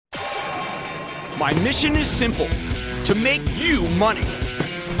My mission is simple, to make you money.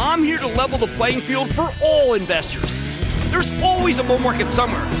 I'm here to level the playing field for all investors. There's always a bull market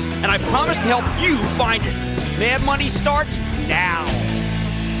somewhere, and I promise to help you find it. Mad Money starts now.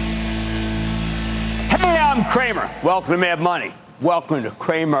 Hey, I'm Cramer. Welcome to Mad Money. Welcome to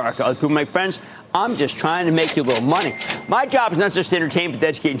Cramer. Other people, my friends, I'm just trying to make you a little money. My job is not just to entertain, but to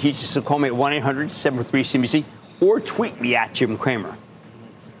educate and teach you, so call me at 1-800-743-CNBC or tweet me at Jim Cramer.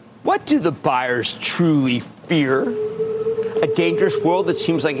 What do the buyers truly fear? A dangerous world that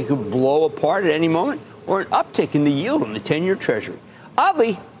seems like it could blow apart at any moment, or an uptick in the yield on the 10-year Treasury?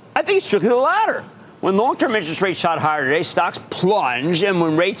 Oddly, I think it's strictly the latter. When long-term interest rates shot higher today, stocks plunged, and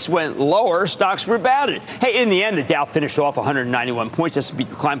when rates went lower, stocks rebounded. Hey, in the end, the Dow finished off 191 points. S&P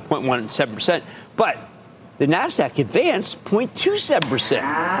declined 0.17%, but the Nasdaq advanced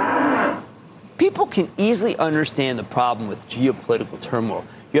 0.27%. People can easily understand the problem with geopolitical turmoil.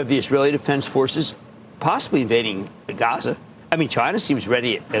 You have the Israeli Defense Forces possibly invading Gaza. I mean, China seems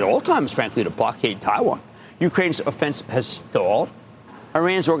ready at all times, frankly, to blockade Taiwan. Ukraine's offensive has stalled.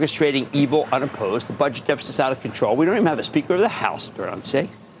 Iran's orchestrating evil unopposed. The budget deficit's out of control. We don't even have a Speaker of the House, for God's sake.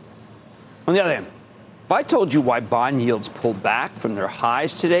 On the other hand, if I told you why bond yields pulled back from their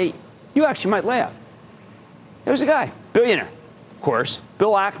highs today, you actually might laugh. There was a guy, billionaire, of course,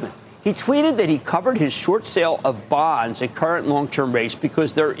 Bill Ackman. He tweeted that he covered his short sale of bonds at current long-term rates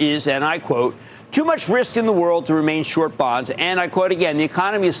because there is, and I quote, too much risk in the world to remain short bonds. And I quote again, the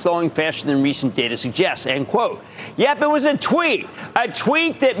economy is slowing faster than recent data suggests, end quote. Yep, it was a tweet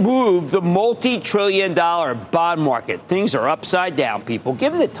that moved the multi-trillion-dollar bond market. Things are upside down, people.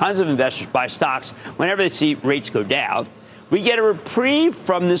 Given that tons of investors buy stocks whenever they see rates go down, we get a reprieve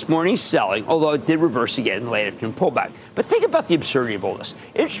from this morning's selling, although it did reverse again in the late afternoon pullback. But think about the absurdity of all this.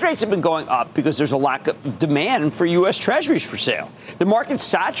 Interest rates have been going up because there's a lack of demand for U.S. Treasuries for sale. The market's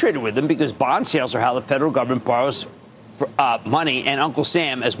saturated with them because bond sales are how the federal government borrows money, and Uncle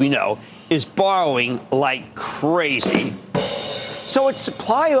Sam, as we know, is borrowing like crazy. So it's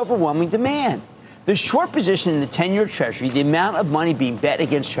supply overwhelming demand. The short position in the 10-year Treasury, the amount of money being bet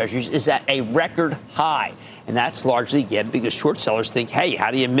against Treasuries is at a record high. And that's largely, again, because short sellers think, hey,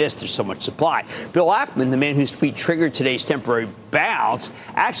 how do you miss? There's so much supply. Bill Ackman, the man whose tweet triggered today's temporary bounce,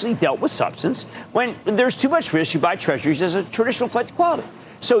 actually dealt with substance. When there's too much risk, you buy Treasuries as a traditional flight to quality.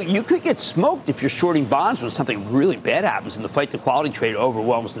 So you could get smoked if you're shorting bonds when something really bad happens and the fight to quality trade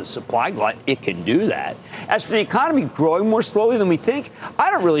overwhelms the supply glut. It can do that. As for the economy growing more slowly than we think,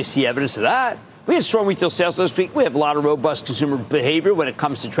 I don't really see evidence of that. We had strong retail sales last week. We have a lot of robust consumer behavior when it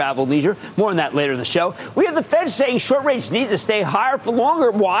comes to travel and leisure. More on that later in the show. We have the Fed saying short rates need to stay higher for longer.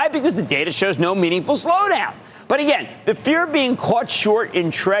 Why? Because the data shows no meaningful slowdown. But again, the fear of being caught short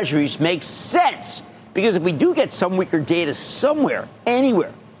in Treasuries makes sense. Because if we do get some weaker data somewhere,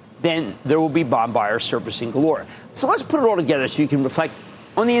 anywhere, then there will be bond buyers surfacing galore. So let's put it all together so you can reflect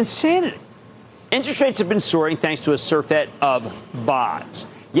on the insanity. Interest rates have been soaring thanks to a surfeit of bonds.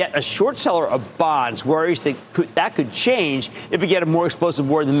 Yet a short seller of bonds worries that could change if we get a more explosive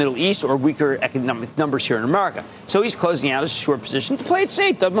war in the Middle East or weaker economic numbers here in America. So he's closing out his short position to play it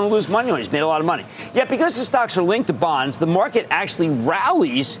safe. Doesn't want to lose money on it. He's made a lot of money. Yet because the stocks are linked to bonds, the market actually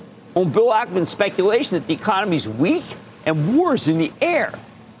rallies on Bill Ackman's speculation that the economy's weak and war's in the air.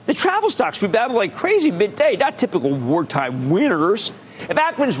 The travel stocks rebounded like crazy midday, not typical wartime winners. If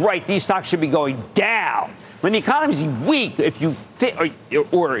Ackman's right, these stocks should be going down. When the economy's weak, if you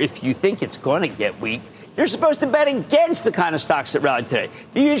think it's going to get weak, you're supposed to bet against the kind of stocks that rallied today.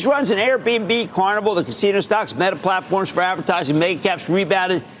 The huge runs in Airbnb, Carnival, the casino stocks, meta platforms for advertising, mega caps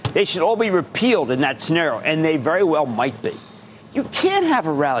rebounded. They should all be repealed in that scenario, and they very well might be. You can't have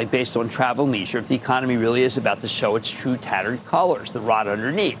a rally based on travel and leisure if the economy really is about to show its true tattered colors, the rot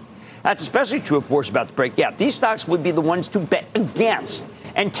underneath. That's especially true if war's about to break out. These stocks would be the ones to bet against.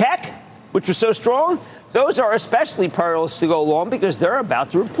 And tech, which was so strong, those are especially perilous to go long because they're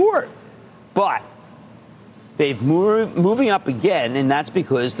about to report. But they've moving up again, and that's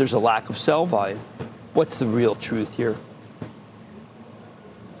because there's a lack of sell volume. What's the real truth here?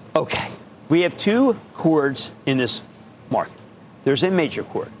 Okay, we have two chords in this market. There's a major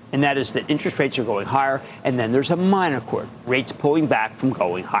chord, and that is that interest rates are going higher, and then there's a minor chord, rates pulling back from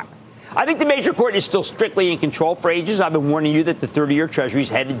going higher. I think the major chord is still strictly in control for ages. I've been warning you that the 30-year Treasury is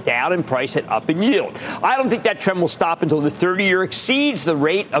headed down in price and up in yield. I don't think that trend will stop until the 30-year exceeds the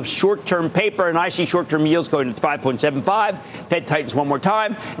rate of short-term paper, and I see short-term yields going to 5.75. Fed tightens one more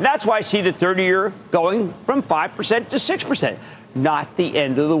time, and that's why I see the 30-year going from 5% to 6%. Not the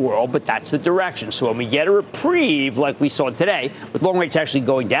end of the world, but that's the direction. So when we get a reprieve like we saw today, with long rates actually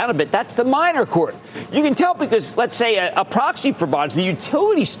going down a bit, that's the minor court. You can tell because, let's say, a proxy for bonds, the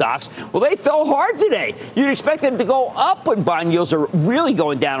utility stocks, well, they fell hard today. You'd expect them to go up when bond yields are really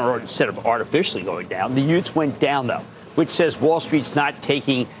going down, or instead of artificially going down. The yields went down, though, which says Wall Street's not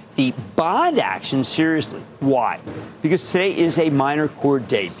taking the bond action seriously. Why? Because today is a minor court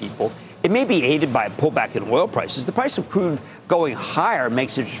day, people. It may be aided by a pullback in oil prices. The price of crude going higher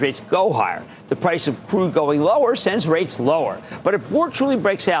makes interest rates go higher. The price of crude going lower sends rates lower. But if war truly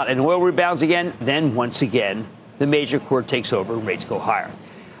breaks out and oil rebounds again, then once again, the major court takes over and rates go higher.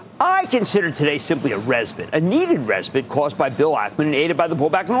 I consider today simply a respite, a needed respite caused by Bill Ackman and aided by the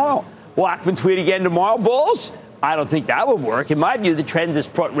pullback in oil. Will Ackman tweet again tomorrow, bulls? I don't think that would work. In my view, the trend has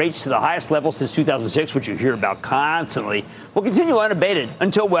brought rates to the highest level since 2006, which you hear about constantly, will continue unabated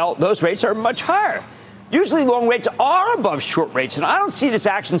until, well, those rates are much higher. Usually long rates are above short rates, and I don't see this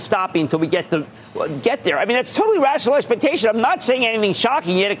action stopping until we get there. I mean, that's totally rational expectation. I'm not saying anything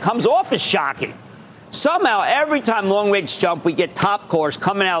shocking, yet it comes off as shocking. Somehow, every time long rates jump, we get top callers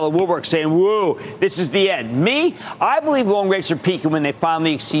coming out of the woodwork saying, whoa, this is the end. Me, I believe long rates are peaking when they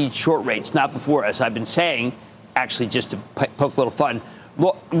finally exceed short rates, not before, as I've been saying. Actually, just to poke a little fun,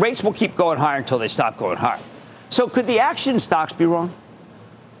 rates will keep going higher until they stop going higher. So could the action stocks be wrong?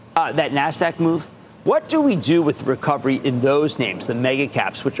 That NASDAQ move? What do we do with the recovery in those names, the mega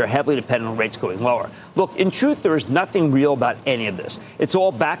caps, which are heavily dependent on rates going lower? Look, in truth, there is nothing real about any of this. It's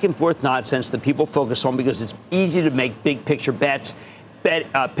all back and forth nonsense that people focus on because it's easy to make big picture bets,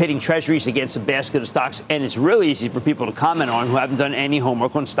 pitting treasuries against a basket of stocks, and it's really easy for people to comment on who haven't done any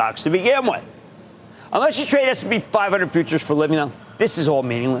homework on stocks to begin with. Unless you trade S&P 500 futures for a living, though, this is all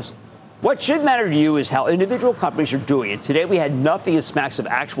meaningless. What should matter to you is how individual companies are doing. And today we had nothing that smacks of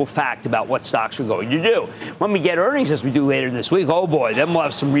actual fact about what stocks are going to do. When we get earnings, as we do later this week, oh boy, then we'll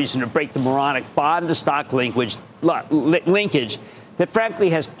have some reason to break the moronic bond-to-stock linkage that frankly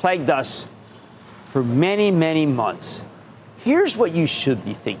has plagued us for many, many months. Here's what you should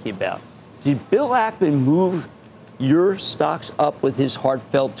be thinking about. Did Bill Ackman move your stocks up with his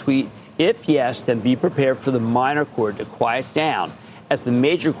heartfelt tweet? If yes, then be prepared for the minor court to quiet down as the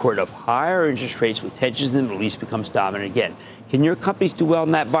major court of higher interest rates with tensions in the Middle East becomes dominant again. Can your companies do well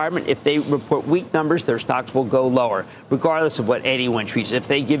in that environment? If they report weak numbers, their stocks will go lower, regardless of what anyone treats. If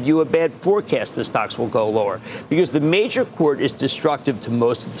they give you a bad forecast, the stocks will go lower because the major court is destructive to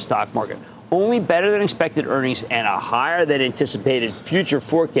most of the stock market. Only better than expected earnings and a higher than anticipated future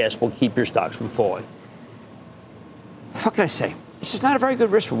forecast will keep your stocks from falling. What can I say? It's just not a very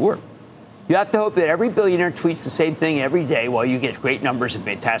good risk reward. You have to hope that every billionaire tweets the same thing every day while you get great numbers and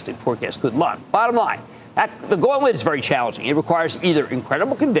fantastic forecasts. Good luck. Bottom line, the gauntlet is very challenging. It requires either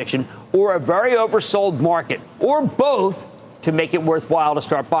incredible conviction or a very oversold market, or both, to make it worthwhile to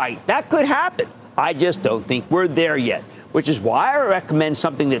start buying. That could happen. I just don't think we're there yet, which is why I recommend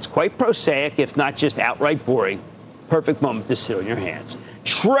something that's quite prosaic, if not just outright boring. Perfect moment to sit on your hands.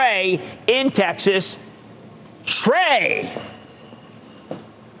 Trey in Texas. Trey!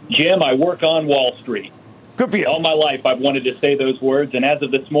 Jim, I work on Wall Street. Good for you. All my life, I've wanted to say those words, and as of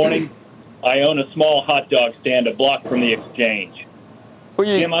this morning, I own a small hot dog stand a block from the exchange.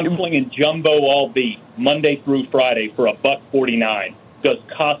 Jim, I'm slinging jumbo all beef Monday through Friday for $1.49. Does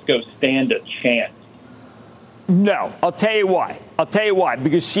Costco stand a chance? No, I'll tell you why.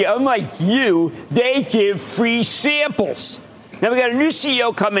 Because, see, unlike you, they give free samples. Now, we got a new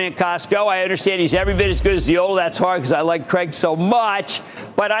CEO coming in Costco. I understand he's every bit as good as the old. That's hard because I like Craig so much.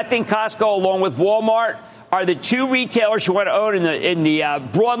 But I think Costco, along with Walmart, are the two retailers you want to own in the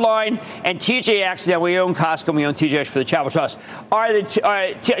Broadline, and TJX. Now, we own Costco and we own TJX for the Travel Trust.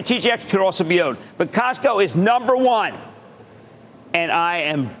 TJX could also be owned. But Costco is number one. And I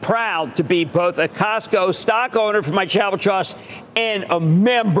am proud to be both a Costco stock owner for my Travel Trust and a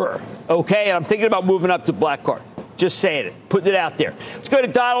member. Okay? And I'm thinking about moving up to Black Card. Just saying it, putting it out there. Let's go to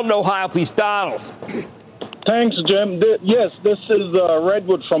Donald in Ohio, please. Donald. Thanks, Jim. Yes, this is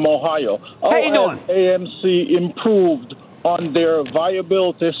Redwood from Ohio. How you doing? AMC improved on their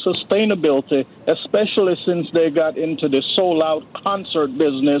viability, sustainability, especially since they got into the sold-out concert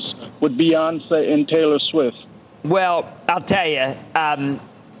business with Beyonce and Taylor Swift. Well, I'll tell you,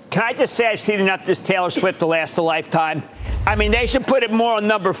 can I just say I've seen enough of this Taylor Swift to last a lifetime? I mean, they should put it more on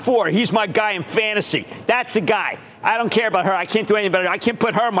number 4. He's my guy in fantasy. That's the guy. I don't care about her. I can't do anything about her. I can't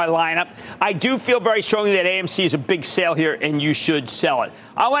put her in my lineup. I do feel very strongly that AMC is a big sale here, and you should sell it.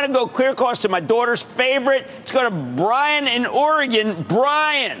 I want to go clear across to my daughter's favorite. Let's go to Brian in Oregon.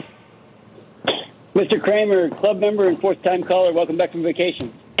 Brian. Mr. Cramer, club member and fourth-time caller. Welcome back from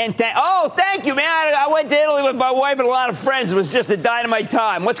vacation. And thank you, man. I went to Italy with my wife and a lot of friends. It was just a dynamite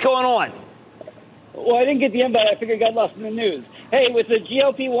time. What's going on? Well, I didn't get the invite. I figured I got lost in the news. Hey, with the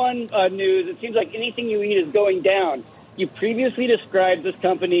GLP-1 news, it seems like anything you eat is going down. You previously described this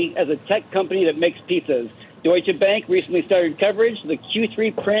company as a tech company that makes pizzas. Deutsche Bank recently started coverage. The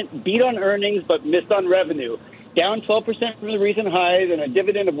Q3 print beat on earnings but missed on revenue. Down 12% from the recent highs and a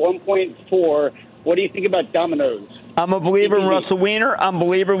dividend of 1.4. What do you think about Domino's? I'm a believer in Russell Weiner. I'm a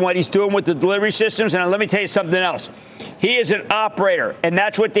believer in what he's doing with the delivery systems. And let me tell you something else. He is an operator, and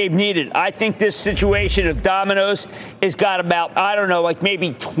that's what they've needed. I think this situation of Domino's has got about, I don't know, like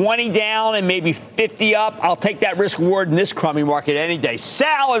maybe 20 down and maybe 50 up. I'll take that risk reward in this crummy market any day.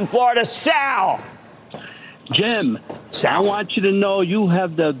 Sal in Florida. Sal. Jim, I want you to know you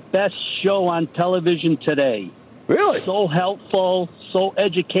have the best show on television today. Really? So helpful, so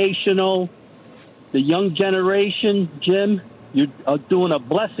educational. The young generation, Jim, you're doing a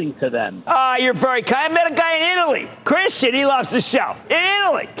blessing to them. You're very kind. I met a guy in Italy. Christian, he loves the show. In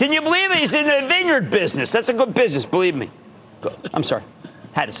Italy. Can you believe it? He's in the vineyard business. That's a good business, believe me. I'm sorry.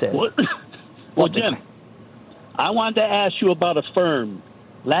 Had to say it. Well, Jim, I wanted to ask you about a firm.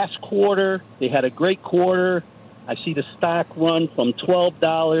 Last quarter, they had a great quarter. I see the stock run from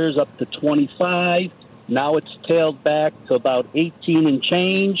 $12 up to $25. Now it's tailed back to about 18 and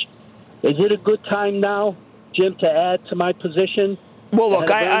change. Is it a good time now, Jim, to add to my position? Well, look,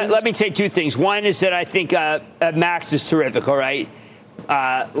 let me say two things. One is that I think Max is terrific, all right?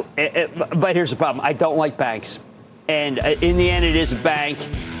 But here's the problem. I don't like banks. And in the end, it is a bank.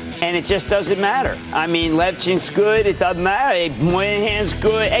 And it just doesn't matter. I mean, Levchin's good. It doesn't matter. Hey, Moynihan's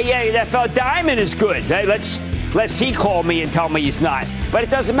good. Hey, yeah, that fellow Diamond is good. Hey, let's he call me and tell me he's not. But it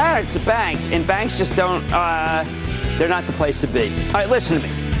doesn't matter. It's a bank. And banks just don't, they're not the place to be. All right, listen to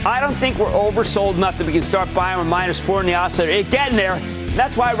me. I don't think we're oversold enough that we can start buying with -4 in the oscillator. It's getting there.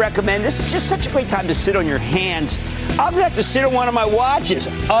 That's why I recommend this is just such a great time to sit on your hands. I'm going to have to sit on one of my watches.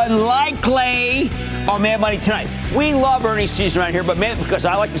 Unlikely on Mad Money tonight. We love earnings season around here, but because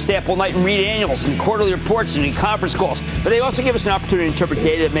I like to stay up all night and read annuals and quarterly reports and conference calls. But they also give us an opportunity to interpret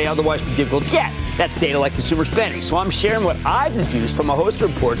data that may otherwise be difficult to get. That's data like consumer spending. So I'm sharing what I've deduced from a host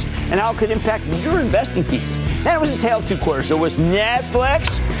of reports and how it could impact your investing thesis. Then it was a tale of two quarters. It was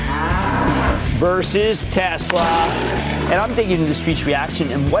Netflix versus Tesla. And I'm digging into this Street's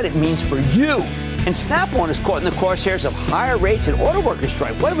reaction and what it means for you. And Snap-on is caught in the crosshairs of higher rates and auto workers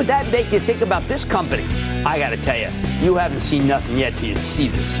strike. What would that make you think about this company? I got to tell you, you haven't seen nothing yet till you see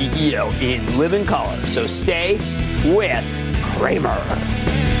the CEO in living color. So stay with Cramer.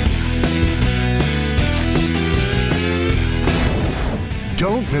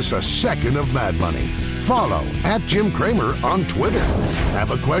 Don't miss a second of Mad Money. Follow @Jim Cramer on Twitter. Have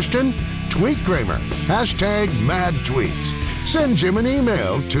a question? Tweet Cramer. #MadTweets. Send Jim an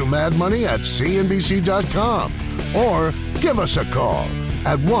email to madmoney@cnbc.com or give us a call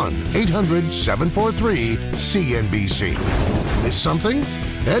at 1-800-743-CNBC. Miss something?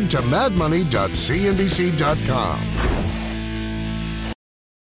 Head to madmoney.cnbc.com.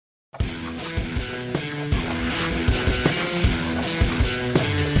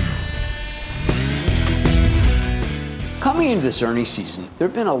 Coming into this earnings season, there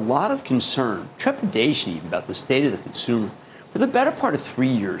have been a lot of concern, trepidation even, about the state of the consumer. For the better part of 3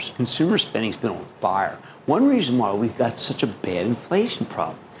 years, consumer spending has been on fire. One reason why we've got such a bad inflation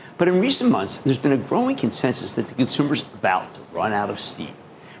problem. But in recent months, there's been a growing consensus that the consumer's about to run out of steam.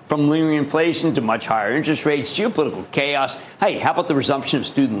 From lingering inflation to much higher interest rates, geopolitical chaos. Hey, how about the resumption of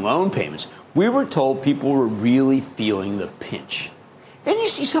student loan payments? We were told people were really feeling the pinch. Then you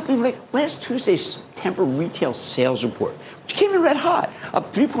see something like last Tuesday's September retail sales report, which came in red hot,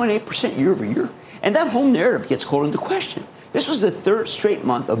 up 3.8% year over year. And that whole narrative gets called into question. This was the third straight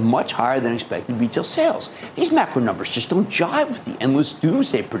month of much higher than expected retail sales. These macro numbers just don't jive with the endless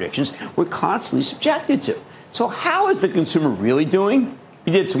doomsday predictions we're constantly subjected to. So how is the consumer really doing?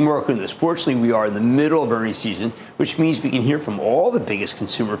 We did some work on this. Fortunately, we are in the middle of earnings season, which means we can hear from all the biggest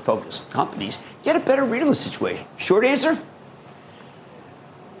consumer-focused companies, get a better read on the situation. Short answer?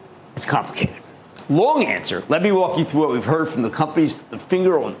 It's complicated. Long answer, let me walk you through what we've heard from the companies with the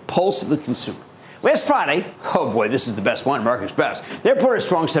finger on the pulse of the consumer. Last Friday, oh boy, this is the best one, American Express. They reported a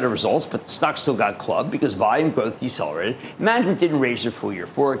strong set of results, but the stock still got clubbed because volume growth decelerated. Management didn't raise their full-year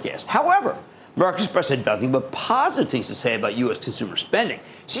forecast. However, American Express had nothing but positive things to say about U.S. consumer spending.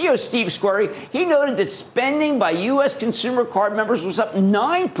 CEO Steve Squeri, he noted that spending by U.S. consumer card members was up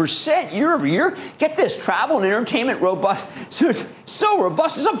 9% year over year. Get this, travel and entertainment robust, so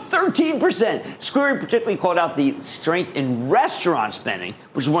robust, it's up 13%. Squeri particularly called out the strength in restaurant spending,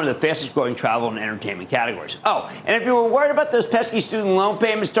 which is one of the fastest growing travel and entertainment categories. Oh, and if you were worried about those pesky student loan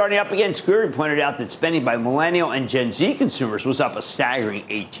payments starting up again, Squeri pointed out that spending by millennial and Gen Z consumers was up a staggering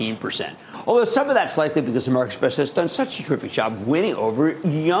 18%. Although some of that's likely because American Express has done such a terrific job of winning over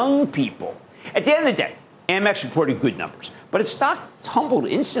young people. At the end of the day, Amex reported good numbers, but its stock tumbled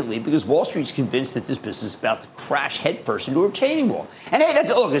instantly because Wall Street's convinced that this business is about to crash headfirst into a retaining wall. And hey,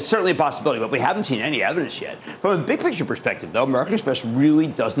 look, it's certainly a possibility, but we haven't seen any evidence yet. From a big picture perspective, though, American Express really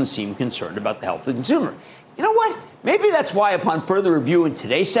doesn't seem concerned about the health of the consumer. You know what? Maybe that's why, upon further review in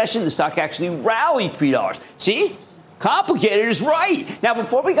today's session, the stock actually rallied $3. See? Complicated is right. Now,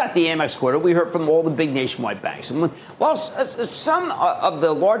 before we got the Amex quarter, we heard from all the big nationwide banks. And while some of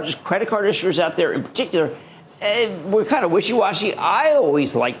the largest credit card issuers out there in particular we're kind of wishy-washy, I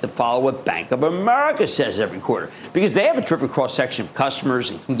always like to follow what Bank of America says every quarter because they have a terrific cross-section of customers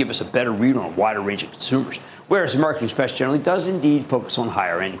and can give us a better read on a wider range of consumers, whereas American Express generally does indeed focus on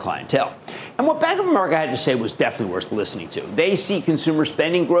higher-end clientele. And what Bank of America had to say was definitely worth listening to. They see consumer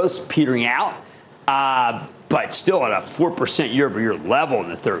spending growth petering out, but still at a 4% year-over-year level in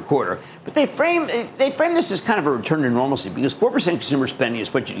the third quarter. But they frame this as kind of a return to normalcy because 4% consumer spending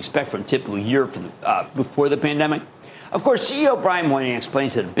is what you'd expect from a typical year before the pandemic. Of course, CEO Brian Moynihan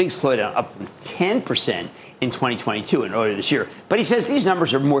explains that a big slowdown up from 10% in 2022 and earlier this year. But he says these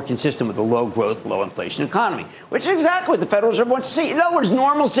numbers are more consistent with a low-growth, low-inflation economy, which is exactly what the Federal Reserve wants to see. In other words,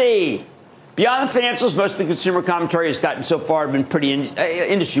 normalcy. Beyond the financials, most of the consumer commentary has gotten so far been pretty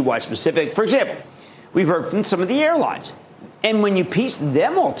industry-wide specific. For example, we've heard from some of the airlines. And when you piece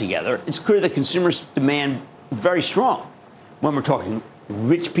them all together, it's clear that consumers demand very strong when we're talking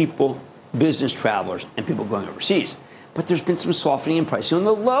rich people, business travelers, and people going overseas. But there's been some softening in pricing on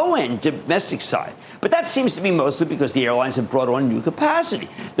the low-end domestic side. But that seems to be mostly because the airlines have brought on new capacity.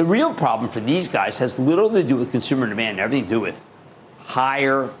 The real problem for these guys has little to do with consumer demand and everything to do with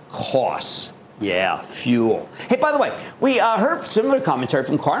higher costs. Yeah, fuel. Hey, by the way, we heard similar commentary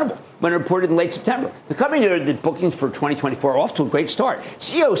from Carnival when it reported in late September. The company noted that bookings for 2024 are off to a great start.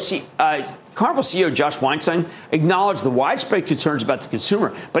 Carnival CEO Josh Weinstein acknowledged the widespread concerns about the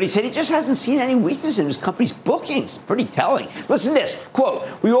consumer, but he said he just hasn't seen any weakness in his company's bookings. Pretty telling. Listen to this, quote,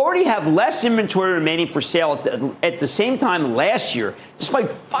 "We already have less inventory remaining for sale at the same time last year, despite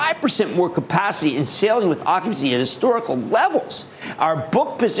 5% more capacity and sailing with occupancy at historical levels. Our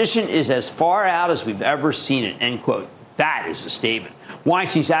book position is as far out as we've ever seen it," end quote. That is a statement.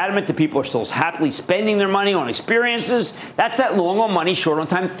 Weinstein's adamant that people are still happily spending their money on experiences. That's that long on money, short on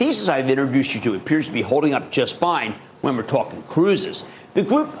time thesis I've introduced you to. It appears to be holding up just fine when we're talking cruises. The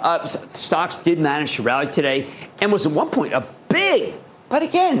group stocks did manage to rally today and was at one point a big, but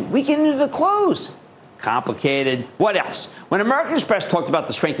again, we get into the close. Complicated. What else? When American Express talked about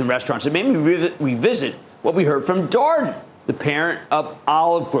the strength in restaurants, it made me revisit what we heard from Darden, the parent of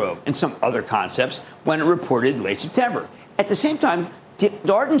Olive Grove, and some other concepts when it reported late September. At the same time,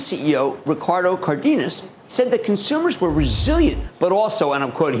 Darden CEO Ricardo Cardenas said that consumers were resilient, but also, and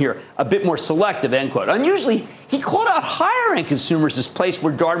I'm quoting here, a bit more selective, end quote. Unusually, he called out higher-end consumers as a place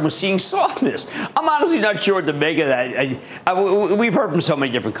where Darden was seeing softness. I'm honestly not sure what to make of that. We've heard from so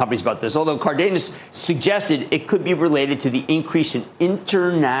many different companies about this, although Cardenas suggested it could be related to the increase in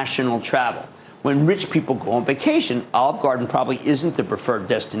international travel. When rich people go on vacation, Olive Garden probably isn't the preferred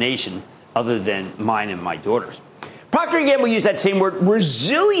destination other than mine and my daughter's. Procter & Gamble used that same word,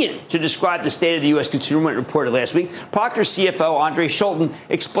 resilient, to describe the state of the U.S. consumer when it reported last week. Procter's CFO, Andre Schulten,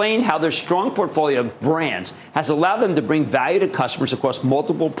 explained how their strong portfolio of brands has allowed them to bring value to customers across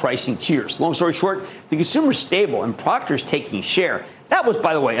multiple pricing tiers. Long story short, the consumer's stable and Procter's taking share. That was,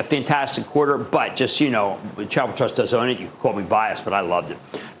 by the way, a fantastic quarter, but just so you know, Travel Trust does own it. You can call me biased, but I loved it.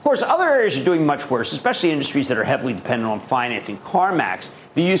 Of course, other areas are doing much worse, especially industries that are heavily dependent on financing. CarMax,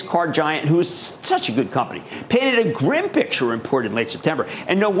 the used car giant, who is such a good company, painted a grim picture reported in late September.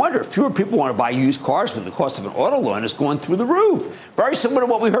 And no wonder, fewer people want to buy used cars when the cost of an auto loan is going through the roof. Very similar to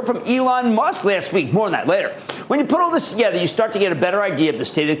what we heard from Elon Musk last week. More on that later. When you put all this together, you start to get a better idea of the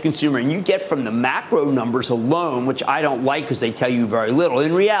state of the consumer, and you get from the macro numbers alone, which I don't like because they tell you very little.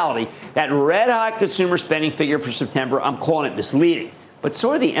 In reality, that red-hot consumer spending figure for September, I'm calling it misleading. But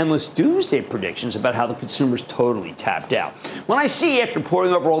so are the endless doomsday predictions about how the consumer's totally tapped out. When I see, after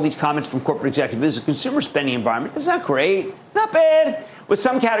poring over all these comments from corporate executives, the consumer spending environment is not great, not bad. with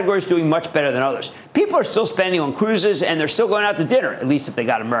some categories doing much better than others. People are still spending on cruises, and they're still going out to dinner, at least if they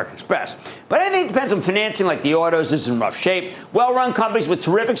got American Express. But anything that depends on financing, like the autos, is in rough shape. Well-run companies with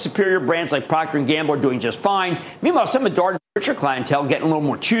terrific superior brands like Procter & Gamble are doing just fine. Meanwhile, some of Darden's richer clientele getting a little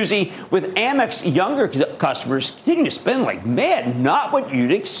more choosy, with Amex younger customers continuing to spend like mad, not what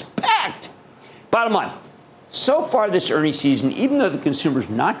you'd expect. Bottom line, so far this earnings season, even though the consumer's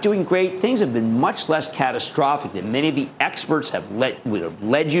not doing great, things have been much less catastrophic than many of the experts would have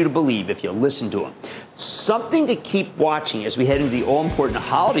led you to believe if you listen to them. Something to keep watching as we head into the all-important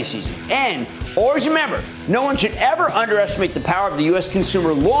holiday season. And always remember, no one should ever underestimate the power of the U.S.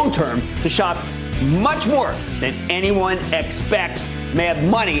 consumer long-term to shop much more than anyone expects. Mad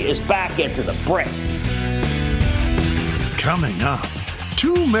Money is back after the break. Coming up,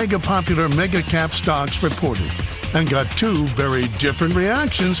 two mega-popular mega-cap stocks reported and got two very different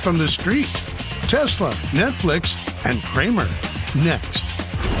reactions from the street. Tesla, Netflix, and Cramer. Next.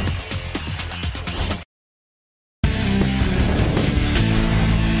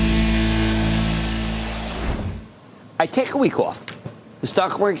 I take a week off. The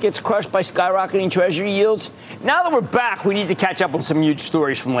stock market gets crushed by skyrocketing treasury yields. Now that we're back, we need to catch up on some huge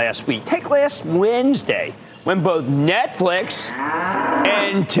stories from last week. Take last Wednesday, when both Netflix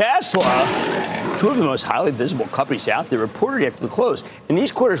and Tesla, two of the most highly visible companies out there, reported after the close. And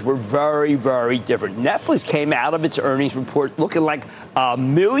these quarters were very, very different. Netflix came out of its earnings report looking like $1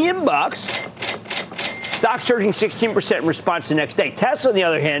 million. Stock surging 16% in response the next day. Tesla, on the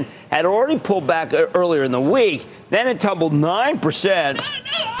other hand, had already pulled back earlier in the week. Then it tumbled 9%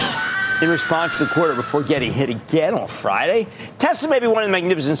 in response to the quarter before getting hit again on Friday. Tesla may be one of the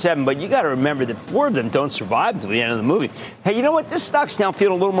Magnificent Seven, but you got to remember that four of them don't survive until the end of the movie. Hey, you know what? This stock's now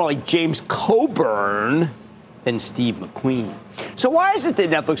feeling a little more like James Coburn than Steve McQueen. So why is it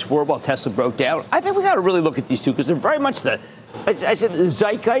that Netflix roared while Tesla broke down? I think we got to really look at these two because they're very much the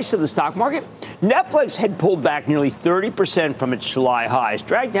zeitgeist of the stock market. Netflix had pulled back nearly 30% from its July highs,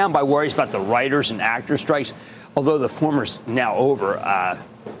 dragged down by worries about the writers and actors strikes, although the former's now over.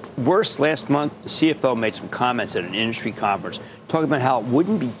 Worse, last month, the CFO made some comments at an industry conference talking about how it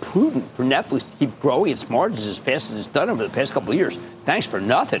wouldn't be prudent for Netflix to keep growing its margins as fast as it's done over the past couple of years. Thanks for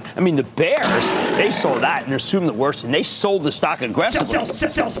nothing. I mean, the Bears, they saw that and assumed the worst, and they sold the stock aggressively.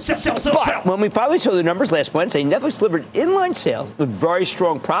 But when we finally saw the numbers last Wednesday, Netflix delivered inline sales with very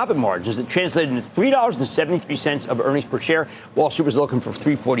strong profit margins that translated into $3.73 of earnings per share. Wall Street was looking for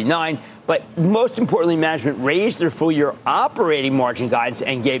 $3.49. But most importantly, management raised their full-year operating margin guidance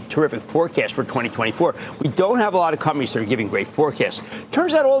and gave terrific forecasts for 2024. We don't have a lot of companies that are giving great forecasts.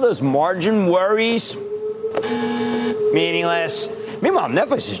 Turns out all those margin worries, meaningless. Meanwhile,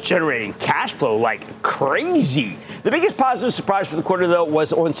 Netflix is generating cash flow like crazy. The biggest positive surprise for the quarter, though,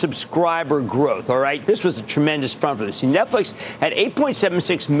 was on subscriber growth, all right? This was a tremendous front for this. See, Netflix had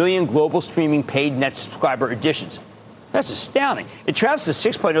 8.76 million global streaming paid net subscriber additions. That's astounding. It tracks the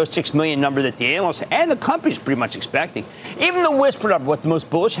 6.06 million number that the analysts and the company's pretty much expecting. Even the whisper number, what the most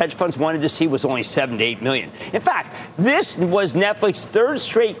bullish hedge funds wanted to see, was only 7 to 8 million. In fact, this was Netflix's third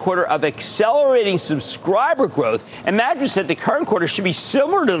straight quarter of accelerating subscriber growth, and management said the current quarter should be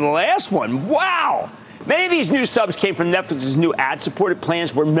similar to the last one. Wow! Many of these new subs came from Netflix's new ad-supported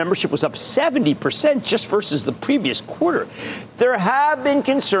plans, where membership was up 70% just versus the previous quarter. There have been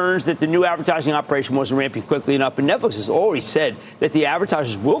concerns that the new advertising operation wasn't ramping quickly enough, and Netflix has already said that the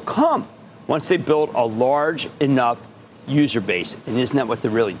advertisers will come once they build a large enough user base. And isn't that what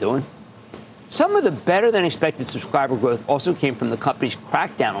they're really doing? Some of the better-than-expected subscriber growth also came from the company's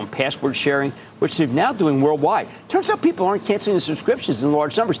crackdown on password sharing, which they're now doing worldwide. Turns out people aren't canceling the subscriptions in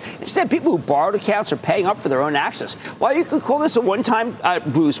large numbers. Instead, people who borrowed accounts are paying up for their own access. While you could call this a one-time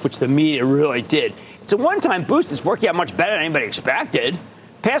boost, which the media really did, it's a one-time boost that's working out much better than anybody expected.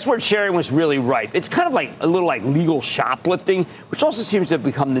 Password sharing was really rife. It's kind of like a little like legal shoplifting, which also seems to have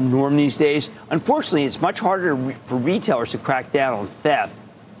become the norm these days. Unfortunately, it's much harder for retailers to crack down on theft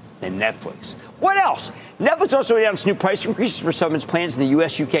than Netflix. What else? Netflix also announced new price increases for some of its plans in the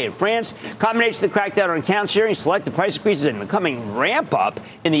U.S., U.K., and France. Combination of the crackdown on account sharing, selective price increases, and the coming ramp up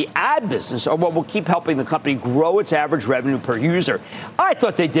in the ad business are what will keep helping the company grow its average revenue per user. I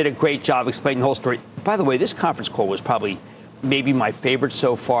thought they did a great job explaining the whole story. By the way, this conference call was probably maybe my favorite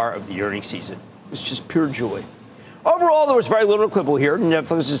so far of the earnings season. It was just pure joy. Overall, there was very little to quibble here.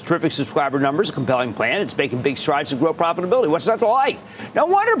 Netflix's terrific subscriber numbers, a compelling plan. It's making big strides to grow profitability. What's not to like? No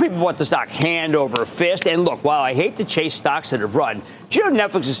wonder people want the stock hand over fist. And look, while I hate to chase stocks that have run, do you know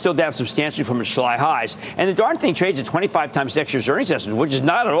Netflix is still down substantially from its July highs? And the darn thing trades at 25 times next year's earnings estimate, which is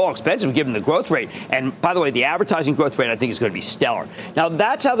not at all expensive given the growth rate. And by the way, the advertising growth rate, I think, is going to be stellar. Now,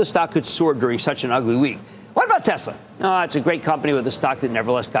 that's how the stock could soar during such an ugly week. What about Tesla? Oh, it's a great company with a stock that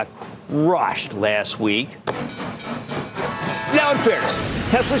nevertheless got crushed last week. Now, in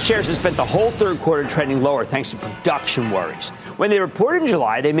fairness, Tesla shares have spent the whole third quarter trending lower thanks to production worries. When they reported in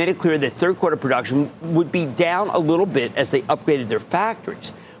July, they made it clear that third quarter production would be down a little bit as they upgraded their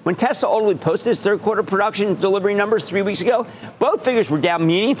factories. When Tesla ultimately posted its third quarter production delivery numbers 3 weeks ago, both figures were down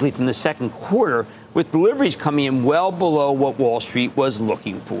meaningfully from the second quarter, with deliveries coming in well below what Wall Street was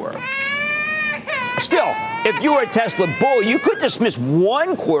looking for. Still, if you were a Tesla bull, you could dismiss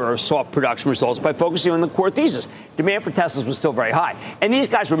one quarter of soft production results by focusing on the core thesis. Demand for Teslas was still very high, and these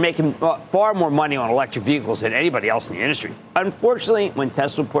guys were making far more money on electric vehicles than anybody else in the industry. Unfortunately, when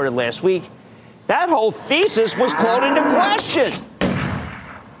Tesla reported last week, that whole thesis was called into question,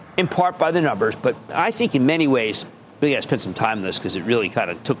 in part by the numbers, but I think in many ways, really, I spent some time on this because it really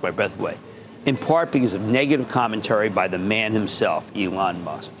kind of took my breath away, in part because of negative commentary by the man himself, Elon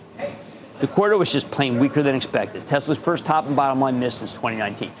Musk. The quarter was just plain weaker than expected. Tesla's first top and bottom line miss since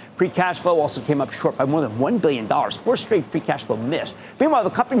 2019. Free cash flow also came up short by more than $1 billion. 4 straight free cash flow miss. Meanwhile, the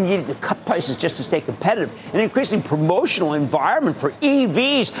company needed to cut prices just to stay competitive. An increasingly promotional environment for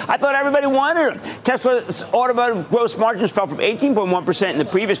EVs. I thought everybody wanted them. Tesla's automotive gross margins fell from 18.1% in the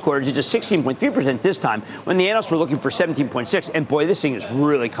previous quarter to just 16.3% this time, when the analysts were looking for 17.6%. And boy, this thing has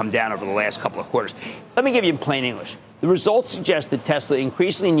really come down over the last couple of quarters. Let me give you in plain English. The results suggest that Tesla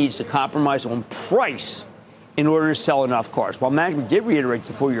increasingly needs to compromise on price in order to sell enough cars. While management did reiterate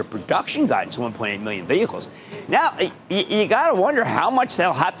the full-year production guidance of 1.8 million vehicles, now you got to wonder how much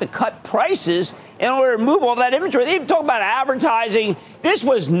they'll have to cut prices in order to move all that inventory. They even talk about advertising. This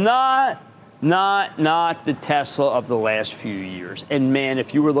was not the Tesla of the last few years. And man,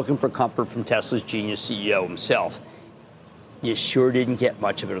 if you were looking for comfort from Tesla's genius CEO himself, you sure didn't get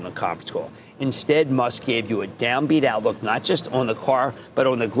much of it on the conference call. Instead, Musk gave you a downbeat outlook, not just on the car, but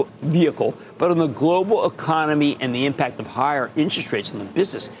on the vehicle, but on the global economy and the impact of higher interest rates on the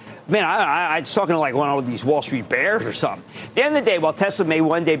business. Man, I was talking to like one of these Wall Street bears or something. At the end of the day, while Tesla may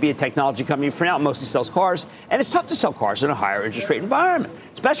one day be a technology company, for now it mostly sells cars, and it's tough to sell cars in a higher interest rate environment,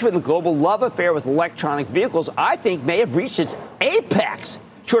 especially when the global love affair with electronic vehicles, I think, may have reached its apex,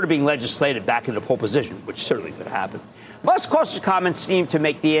 short of being legislated back into pole position, which certainly could happen. Musk's cautious comments seem to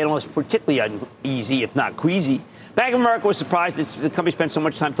make the analysts particularly uneasy, if not queasy. Bank of America was surprised that the company spent so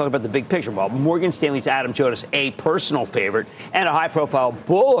much time talking about the big picture, while Morgan Stanley's Adam Jonas, a personal favorite and a high-profile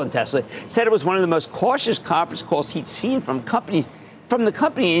bull on Tesla, said it was one of the most cautious conference calls he'd seen from the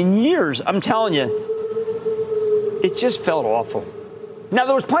company in years. I'm telling you, it just felt awful. Now,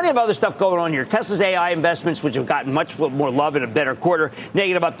 there was plenty of other stuff going on here. Tesla's AI investments, which have gotten much more love in a better quarter.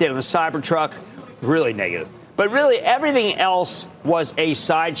 Negative update on the Cybertruck. Really negative. But really, everything else was a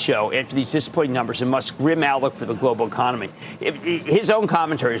sideshow after these disappointing numbers and Musk's grim outlook for the global economy. His own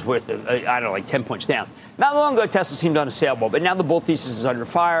commentary is worth, I don't know, like 10 points down. Not long ago, Tesla seemed unassailable, but now the bull thesis is under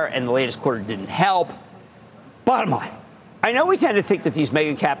fire, and the latest quarter didn't help. Bottom line, I know we tend to think that these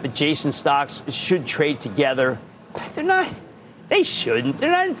mega-cap adjacent stocks should trade together, but they're not. They shouldn't.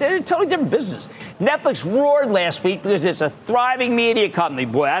 They're totally different businesses. Netflix roared last week because it's a thriving media company.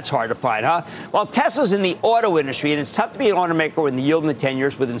 Boy, that's hard to find, huh? While Tesla's in the auto industry, and it's tough to be an automaker when the yield in the 10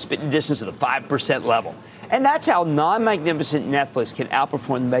 years within spitting distance of the 5% level. And that's how non-magnificent Netflix can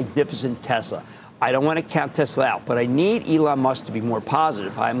outperform the magnificent Tesla. I don't want to count Tesla out, but I need Elon Musk to be more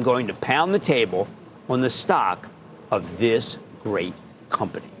positive. I'm going to pound the table on the stock of this great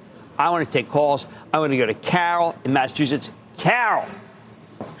company. I want to take calls. I want to go to Carol in Massachusetts. Carol.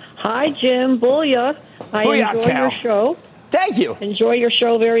 Hi, Jim. Booyah. I enjoy Carol. your show. Thank you. Enjoy your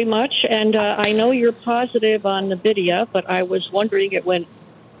show very much. And I know you're positive on NVIDIA, but I was wondering it went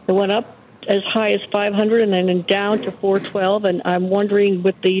up as high as 500 and then down to 412. And I'm wondering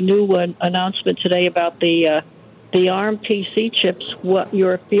with the new announcement today about the ARM PC chips, what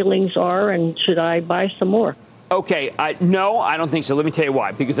your feelings are, and should I buy some more? Okay, no, I don't think so. Let me tell you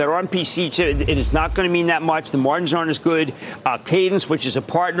why. Because they're on PC chip, it is not going to mean that much. The margins aren't as good. Cadence, which is a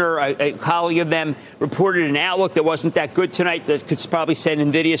partner, a colleague of them, reported an outlook that wasn't that good tonight that could probably send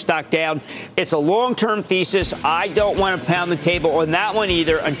NVIDIA stock down. It's a long-term thesis. I don't want to pound the table on that one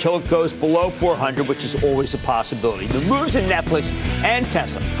either until it goes below 400, which is always a possibility. The moves in Netflix and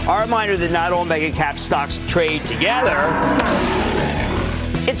Tesla are a reminder that not all mega-cap stocks trade together.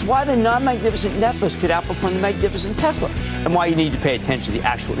 It's why the non-magnificent Netflix could outperform the magnificent Tesla, and why you need to pay attention to the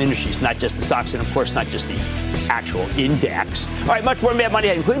actual industries, not just the stocks, and of course not just the actual index. All right, much more Mad Money,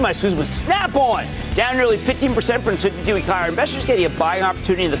 including my Susan with Snap-on, down nearly 15% from its 52-week high. Investors getting a buying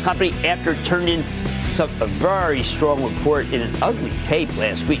opportunity in the company after it turned in a very strong report in an ugly tape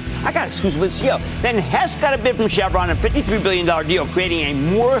last week. I got exclusive with the CEO. Then Hess got a bid from Chevron, a $53 billion deal, creating a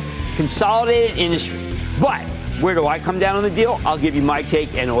more consolidated industry. But where do I come down on the deal? I'll give you my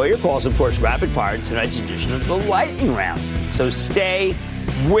take and all your calls, of course, rapid fire in tonight's edition of the Lightning Round. So stay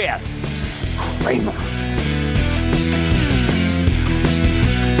with Cramer.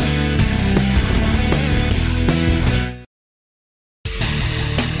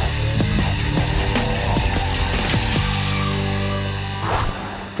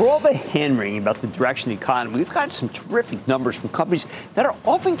 For all the hand-wringing about the direction of the economy, we've got some terrific numbers from companies that are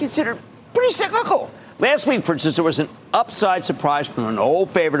often considered pretty cyclical. Last week, for instance, there was an upside surprise from an old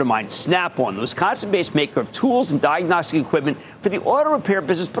favorite of mine, Snap-on, the Wisconsin-based maker of tools and diagnostic equipment for the auto repair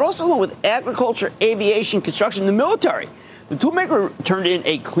business, but also along with agriculture, aviation, construction, and the military. The toolmaker turned in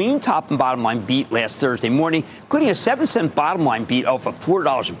a clean top and bottom line beat last Thursday morning, including a 7-cent bottom line beat off a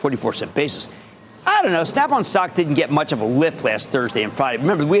 $4.44 basis. I don't know. Snap-on stock didn't get much of a lift last Thursday and Friday.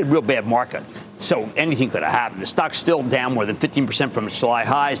 Remember, we had a real bad market, so anything could have happened. The stock's still down more than 15% from its July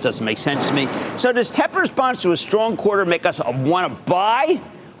highs. Doesn't make sense to me. So does tepid response to a strong quarter make us want to buy?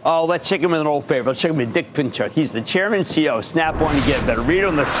 Oh, let's check in with an old favorite. Let's check in with Dick Pinchuk. He's the chairman and CEO of Snap-on to get a better read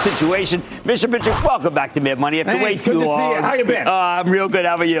on the situation. Mr. Pinchuk, welcome back to Mad Money after way too long. Good to see you. How you been? I'm real good.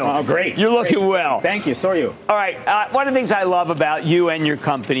 How about you? Oh, great. You're looking well. Thank you. So are you. All right. One of the things I love about you and your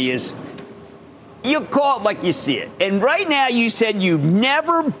company is you call it like you see it. And right now you said you've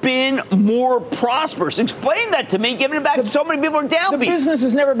never been more prosperous. Explain that to me, given the fact that so many people are downbeat. The business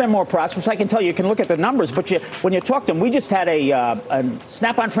has never been more prosperous. I can tell you, you can look at the numbers, but when you talk to them, we just had a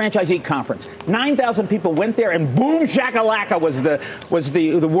Snap-on franchisee conference. 9,000 people went there, and boom shakalaka was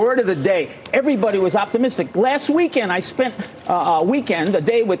the word of the day. Everybody was optimistic. Last weekend, I spent a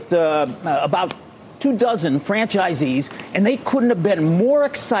day with about 24 franchisees, and they couldn't have been more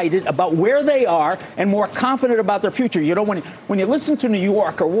excited about where they are and more confident about their future. You know, when you listen to New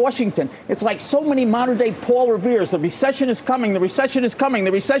York or Washington, it's like so many modern-day Paul Revere's. The recession is coming, the recession is coming,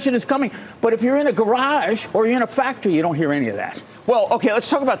 the recession is coming. But if you're in a garage or you're in a factory, you don't hear any of that. Well, okay, let's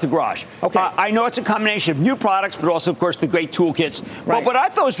talk about the garage. Okay. I know it's a combination of new products, but also, of course, the great toolkits. Right. But what I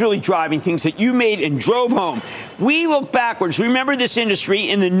thought was really driving things that you made and drove home, we look backwards. Remember this industry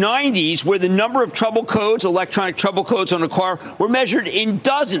in the 90s where the number of trouble codes, electronic trouble codes on a car, were measured in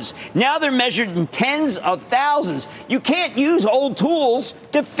dozens. Now they're measured in tens of thousands. You can't use old tools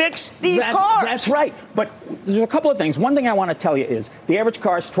to fix these cars. That's right. But there's a couple of things. One thing I want to tell you is the average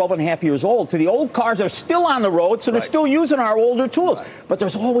car is 12 and a half years old. So the old cars are still on the road, so they're still using our older tools. Right. But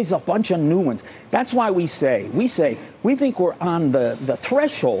there's always a bunch of new ones. That's why we think we're on the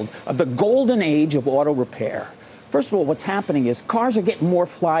threshold of the golden age of auto repair. First of all, what's happening is cars are getting more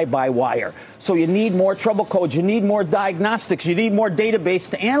fly-by-wire. So you need more trouble codes, you need more diagnostics, you need more database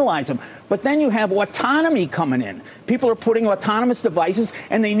to analyze them. But then you have autonomy coming in. People are putting autonomous devices,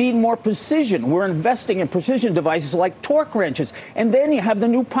 and they need more precision. We're investing in precision devices like torque wrenches. And then you have the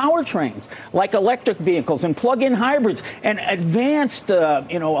new powertrains, like electric vehicles and plug-in hybrids and advanced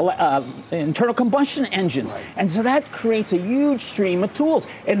internal combustion engines. Right. And so that creates a huge stream of tools.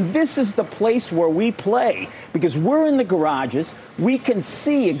 And this is the place where we play, because we're in the garages. We can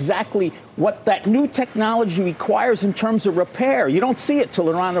see exactly what that new technology requires in terms of repair. You don't see it till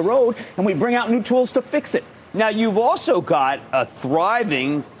they're on the road, and we bring out new tools to fix it. Now, you've also got a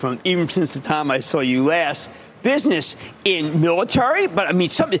thriving, from even since the time I saw you last, business in military. But, I mean,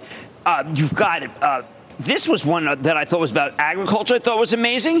 you've got this was one that I thought was about agriculture. I thought was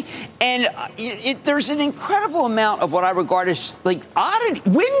amazing. And there's an incredible amount of what I regard as, like, oddity.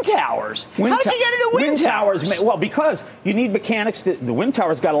 Wind towers. How did you get into wind towers? Well, because you need mechanics. The wind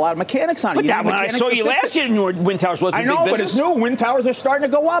tower's got a lot of mechanics on it. But when I saw you last year, wind towers wasn't a big business. I know, but it's new. Wind towers are starting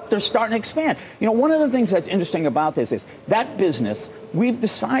to go up. They're starting to expand. You know, one of the things that's interesting about this is that business, we've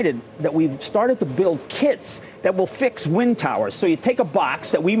decided that we've started to build kits that will fix wind towers. So you take a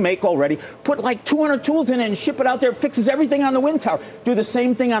box that we make already, put like 200 tools in it and ship it out there. It fixes everything on the wind tower. Do the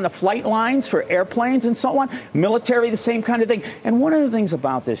same thing on the flight lines for airplanes and so on. Military, the same kind of thing. And one of the things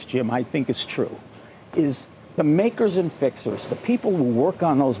about this, Jim, I think is true, is the makers and fixers, the people who work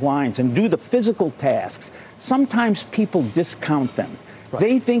on those lines and do the physical tasks, sometimes people discount them. Right.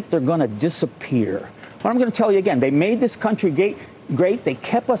 They think they're going to disappear. But I'm going to tell you again, they made this country great. They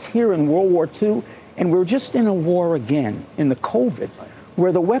kept us here in World War II. And we're just in a war again, in the COVID,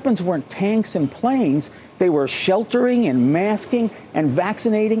 where the weapons weren't tanks and planes. They were sheltering and masking and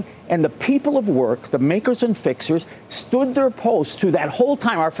vaccinating. And the people of work, the makers and fixers, stood their posts through that whole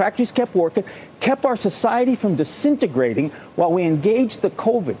time. Our factories kept working, kept our society from disintegrating while we engaged the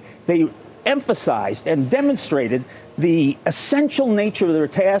COVID. They emphasized and demonstrated the essential nature of their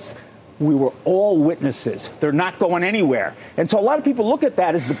tasks. We were all witnesses. They're not going anywhere. And so a lot of people look at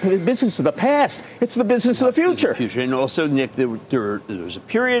that as the business of the past. It's the business of the future. And also, Nick, there was a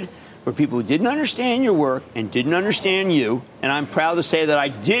period where people who didn't understand your work and didn't understand you, and I'm proud to say that I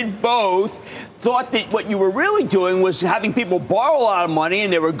did both, thought that what you were really doing was having people borrow a lot of money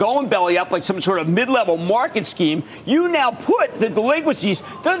and they were going belly up like some sort of mid-level market scheme. You now put the delinquencies,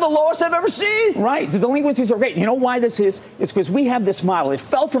 they're the lowest I've ever seen. Right. The delinquencies are great. You know why this is? It's because we have this model. It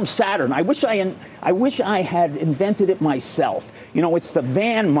fell from Saturn. I wish I had invented it myself. You know, it's the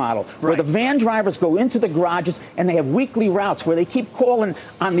van model, where the van drivers go into the garages and they have weekly routes where they keep calling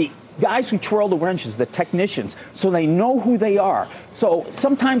on the guys who twirl the wrenches, the technicians, so they know who they are. So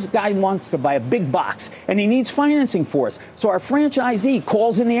sometimes a guy wants to buy a big box and he needs financing for us. So our franchisee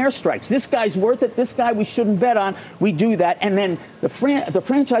calls in the airstrikes. This guy's worth it. This guy we shouldn't bet on. We do that. And then the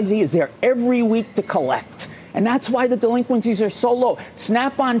franchisee is there every week to collect. And that's why the delinquencies are so low.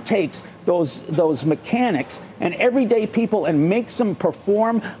 Snap-on takes those mechanics and everyday people and makes them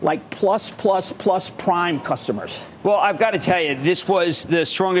perform like plus prime customers. Well, I've got to tell you, this was the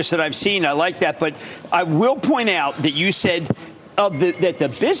strongest that I've seen. I like that. But I will point out that you said that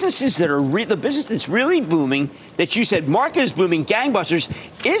the businesses that are the business that's really booming, that you said market is booming, gangbusters,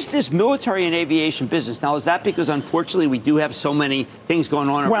 is this military and aviation business. Now, is that because, unfortunately, we do have so many things going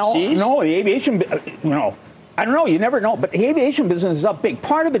on overseas? Well, no, the aviation, I don't know. You never know. But the aviation business is up big.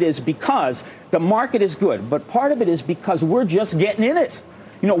 Part of it is because the market is good, but part of it is because we're just getting in it.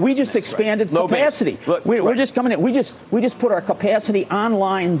 You know, we just expanded capacity. We're just coming in. We just put our capacity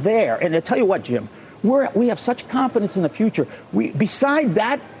online there. And to tell you what, Jim, we have such confidence in the future. Beside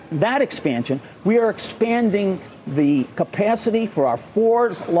that expansion, we are expanding the capacity for our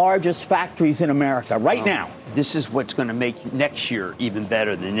 4 largest factories in America right now. This is what's going to make next year even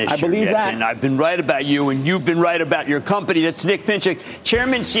better than this year. I believe that. And I've been right about you, and you've been right about your company. That's Nick Pinchuk,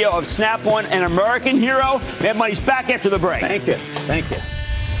 Chairman and CEO of Snap-on, an American hero. Mad Money's back after the break. Thank you.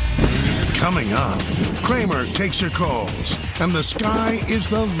 Coming up, Cramer takes your calls, and the sky is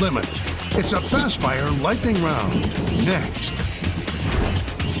the limit. It's a fast fire lightning round. Next.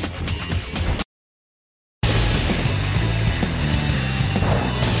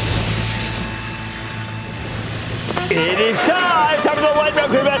 It is time for the lightning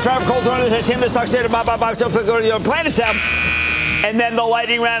round. Best round. Cold Runner. The stock said, bye. So go to your planet sound. And then the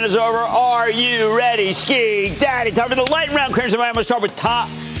lightning round is over. Are you ready, Ski Daddy? Time for the lightning round. I'm going to start with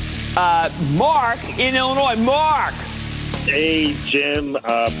Mark in Illinois. Mark. Hey, Jim,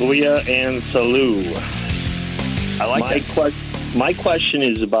 Booyah and Salud. I like that. My question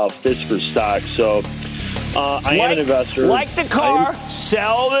is about Fisker stock. So I am an investor. Like the car,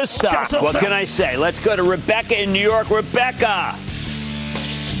 sell the stock. What can I say? Let's go to Rebecca in New York. Rebecca.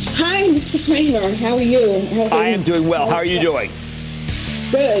 Hi, Mr. Cramer. How are you? I am doing well. How are you doing?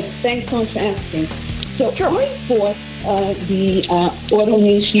 Good. Thanks so much for asking. So I bought the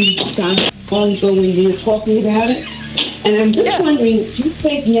AutoNation stock long ago when you were talking about it. And I'm just wondering, do you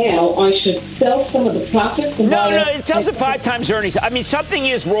think now I should sell some of the profits? No, it sells at 5 times earnings. I mean, something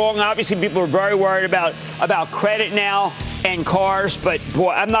is wrong. Obviously, people are very worried about credit now and cars. But,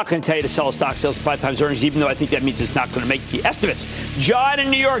 boy, I'm not going to tell you to sell a stock sells at 5 times earnings, even though I think that means it's not going to make the estimates. John in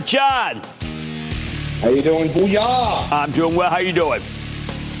New York. John. How you doing? Booyah! I'm doing well. How you doing?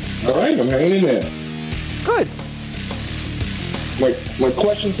 All right, I'm hanging in there. Good. My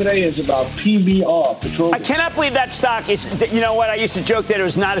question today is about PBR, petroleum. I cannot believe that stock is, you know what, I used to joke that it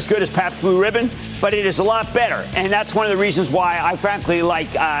was not as good as Pabst Blue Ribbon, but it is a lot better. And that's one of the reasons why I frankly like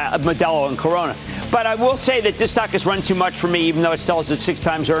Modelo and Corona. But I will say that this stock has run too much for me, even though it sells at 6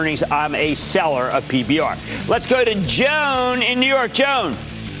 times earnings. I'm a seller of PBR. Let's go to Joan in New York. Joan.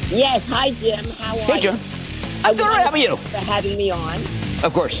 Yes. Hi, Jim. How are you? Hey, Joan. I'm doing all right. How are you? For having me on.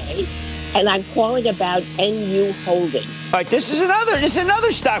 Of course. Okay. And I'm calling about NU Holdings. All right, this is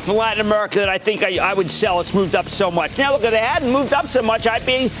another stock from Latin America that I think I would sell. It's moved up so much. Now, look, if they hadn't moved up so much, I'd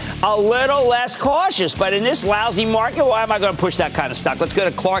be a little less cautious. But in this lousy market, why am I going to push that kind of stock? Let's go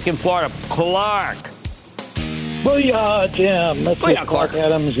to Clark in Florida. Clark. Booyah, Jim. That's Clark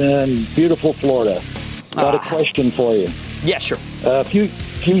Adams in beautiful Florida. Got a question for you. Yeah, sure. A few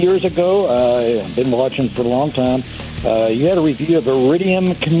years ago, I've been watching for a long time, you had a review of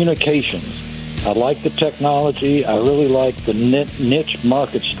Iridium Communications. I like the technology. I really like the niche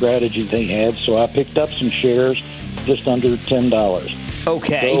market strategy they had, so I picked up some shares just under $10.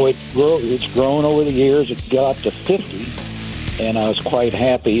 Okay. So it's grown over the years. It got up to 50, and I was quite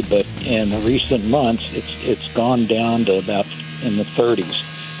happy. But in the recent months, it's gone down to about in the 30s.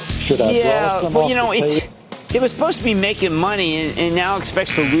 Should I draw some off it was supposed to be making money and now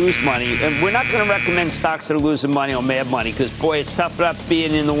expects to lose money. And we're not going to recommend stocks that are losing money or mad money because, boy, it's tough enough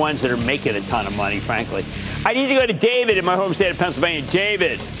being in the ones that are making a ton of money, frankly. I need to go to David in my home state of Pennsylvania.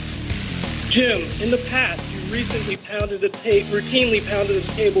 David. Jim, in the past, you routinely pounded the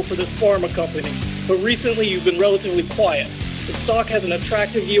table for this pharma company, but recently you've been relatively quiet. The stock has an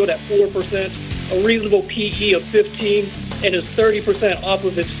attractive yield at 4%, a reasonable PE of 15, and is 30% off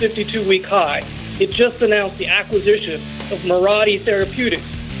of its 52-week high. It just announced the acquisition of Mirati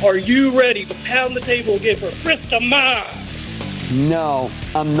Therapeutics. Are you ready to pound the table again for Fristamar? No,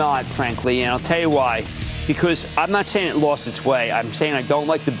 I'm not, frankly, and I'll tell you why. Because I'm not saying it lost its way. I'm saying I don't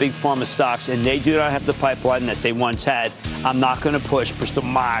like the big pharma stocks, and they do not have the pipeline that they once had. I'm not going to push Bristol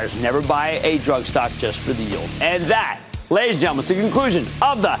Myers. Never buy a drug stock just for the yield. And that, ladies and gentlemen, is the conclusion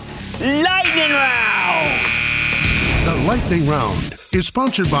of the Lightning Round. The Lightning Round is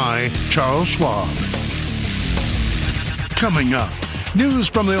sponsored by Charles Schwab. Coming up, news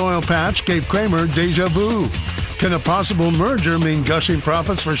from the oil patch gave Cramer deja vu. Can a possible merger mean gushing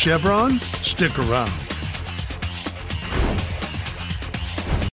profits for Chevron? Stick around.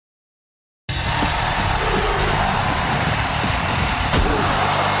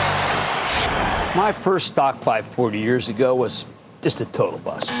 My first stock buy 40 years ago was just a total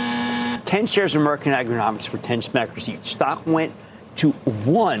bust. 10 shares of American Agronomics for 10 smackers each. Stock went to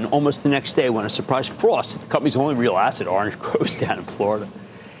 1 almost the next day when a surprise frost hit the company's only real asset, orange groves, down in Florida.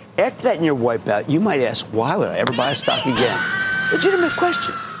 After that near wipeout, you might ask, why would I ever buy a stock again? Legitimate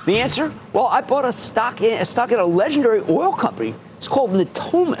question. The answer? Well, I bought a stock in a legendary oil company. It's called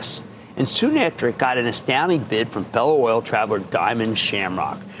Natomas. And soon after, it got an astounding bid from fellow oil traveler Diamond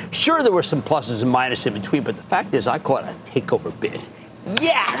Shamrock. Sure, there were some pluses and minuses in between, but the fact is I caught a takeover bid.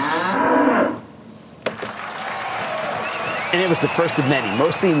 Yes! And it was the first of many,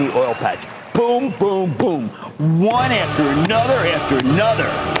 mostly in the oil patch. Boom, boom, boom. One after another after another.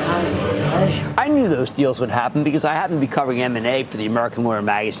 I knew those deals would happen because I happened to be covering M&A for the American Lawyer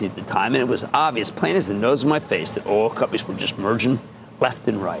magazine at the time, and it was obvious, plain as the nose of my face, that oil companies were just merging left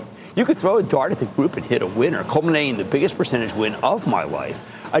and right. You could throw a dart at the group and hit a winner, culminating in the biggest percentage win of my life,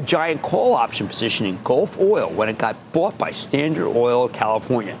 a giant call option position in Gulf Oil when it got bought by Standard Oil of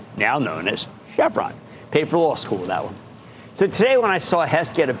California, now known as Chevron. Paid for law school with that one. So today when I saw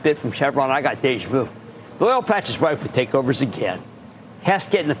Hess get a bid from Chevron, I got deja vu. The oil patch is rife with takeovers again. Hess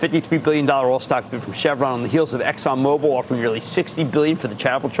getting the $53 billion oil stock bid from Chevron on the heels of ExxonMobil offering nearly $60 billion for the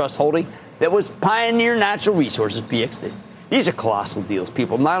charitable trust holding that was Pioneer Natural Resources, PXD. These are colossal deals,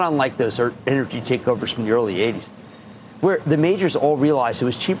 people, not unlike those energy takeovers from the early 80s, where the majors all realized it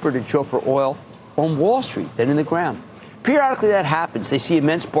was cheaper to drill for oil on Wall Street than in the ground. Periodically that happens. They see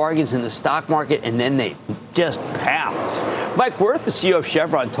immense bargains in the stock market, and then they just pounce. Mike Wirth, the CEO of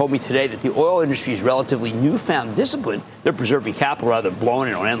Chevron, told me today that the oil industry's relatively newfound discipline, they're preserving capital rather than blowing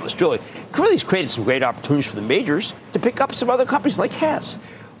it on endless drilling, really has created some great opportunities for the majors to pick up some other companies like Hess.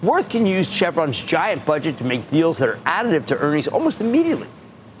 Wirth can use Chevron's giant budget to make deals that are additive to earnings almost immediately.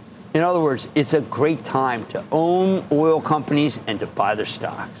 In other words, it's a great time to own oil companies and to buy their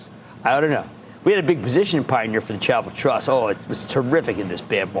stocks. I don't know. We had a big position in Pioneer for the Charitable Trust. Oh, it was terrific in this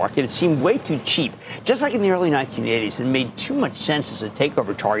bad market. It seemed way too cheap, just like in the early 1980s, and made too much sense as a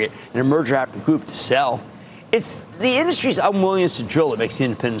takeover target and a merger after group to sell. It's the industry's unwillingness to drill that makes the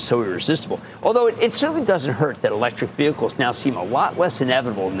independents so irresistible. Although it certainly doesn't hurt that electric vehicles now seem a lot less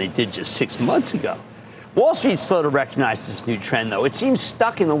inevitable than they did just 6 months ago. Wall Street's slow to recognize this new trend, though. It seems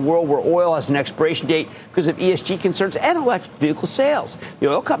stuck in the world where oil has an expiration date because of ESG concerns and electric vehicle sales. The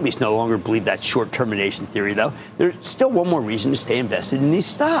oil companies no longer believe that short termination theory, though. There's still one more reason to stay invested in these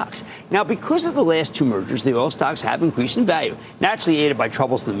stocks. Now, because of the last two mergers, the oil stocks have increased in value, naturally aided by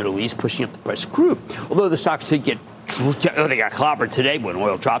troubles in the Middle East pushing up the price of crude. Although the stocks did they got clobbered today when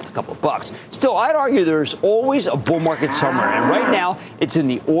oil dropped a couple of bucks. Still, I'd argue there's always a bull market somewhere, and right now it's in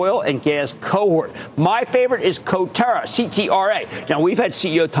the oil and gas cohort. My favorite is Coterra, CTRA. Now, we've had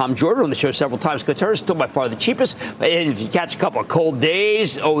CEO Tom Jordan on the show several times. Coterra is still by far the cheapest, and if you catch a couple of cold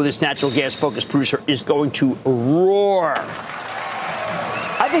days, this natural gas-focused producer is going to roar.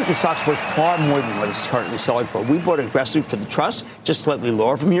 I think the stock's worth far more than what it's currently selling for. We bought aggressively for the trust, just slightly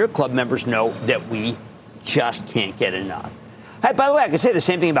lower from here. Club members know that we just can't get enough. Hey, by the way, I could say the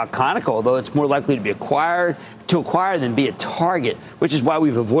same thing about Conoco, although it's more likely to acquire than be a target, which is why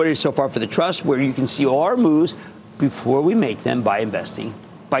we've avoided it so far for the trust, where you can see all our moves before we make them by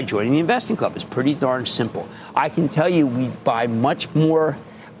joining the investing club. It's pretty darn simple. I can tell you we buy much more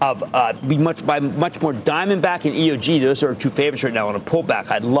Diamondback and EOG. Those are our two favorites right now on a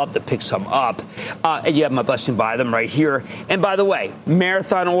pullback. I'd love to pick some up. And you have my blessing to buy them right here. And by the way,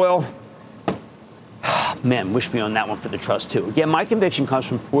 Marathon Oil. Man, wish me on that one for the trust, too. Again, my conviction comes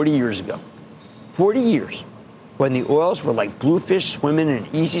from 40 years ago. 40 years when the oils were like bluefish swimming in an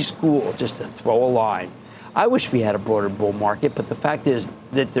easy school just to throw a line. I wish we had a broader bull market, but the fact is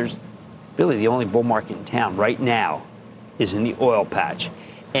that really the only bull market in town right now is in the oil patch.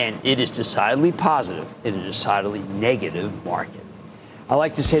 And it is decidedly positive in a decidedly negative market. I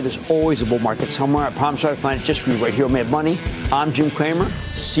like to say there's always a bull market somewhere. I promise I'll find it just for you right here on Mad Money. I'm Jim Cramer.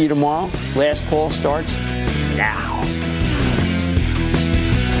 See you tomorrow. Last call starts now.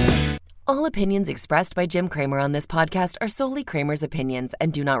 All opinions expressed by Jim Cramer on this podcast are solely Cramer's opinions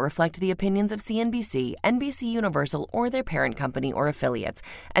and do not reflect the opinions of CNBC, NBC Universal, or their parent company or affiliates,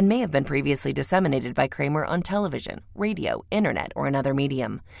 and may have been previously disseminated by Cramer on television, radio, internet, or another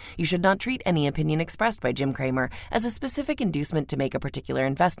medium. You should not treat any opinion expressed by Jim Cramer as a specific inducement to make a particular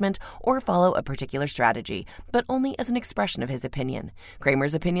investment or follow a particular strategy, but only as an expression of his opinion.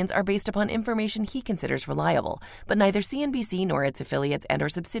 Cramer's opinions are based upon information he considers reliable, but neither CNBC nor its affiliates and or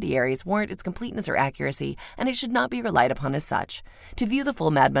subsidiaries warrant its completeness or accuracy, and it should not be relied upon as such. To view the full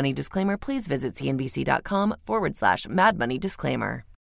Mad Money disclaimer, please visit cnbc.com/Mad Money disclaimer.